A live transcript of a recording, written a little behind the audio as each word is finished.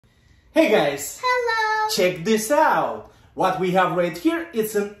Hey guys! Hello! Check this out! What we have right here,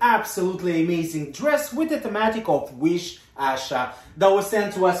 it's an absolutely amazing dress with the thematic of Wish Asha that was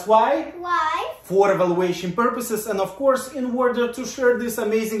sent to us. Why? Why? For evaluation purposes and of course in order to share this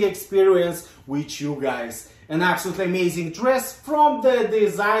amazing experience with you guys. An absolutely amazing dress from the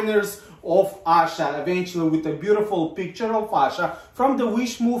designers of Asha, eventually with a beautiful picture of Asha from the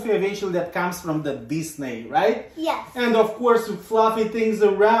Wish movie, eventually that comes from the Disney, right? Yes. And of course with fluffy things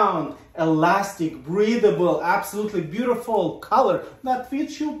around, elastic, breathable, absolutely beautiful color that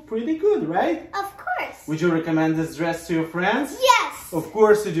fits you pretty good, right? Of course. Would you recommend this dress to your friends? Yes. Of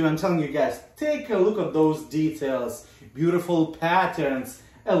course you do. I'm telling you guys, take a look at those details. Beautiful patterns,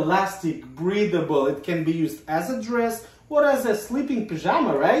 elastic, breathable. It can be used as a dress or as a sleeping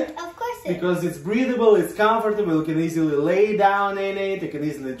pajama, right? Of course it Because it's breathable, it's comfortable, you can easily lay down in it, you can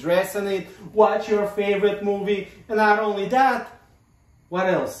easily dress in it, watch your favorite movie, and not only that, what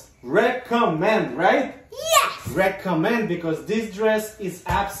else? Recommend, right? Yes. Recommend, because this dress is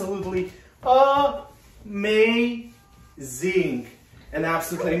absolutely amazing. An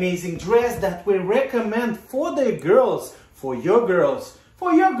absolutely amazing dress that we recommend for the girls, for your girls,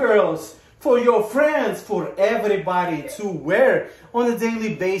 for your girls, for your friends, for everybody to wear on a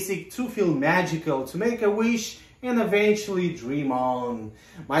daily basis to feel magical, to make a wish and eventually dream on.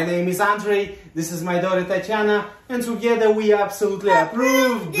 My name is Andre, this is my daughter Tatiana, and together we absolutely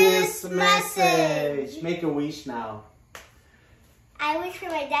approve this message. Make a wish now. I wish for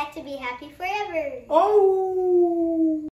my dad to be happy forever. Oh!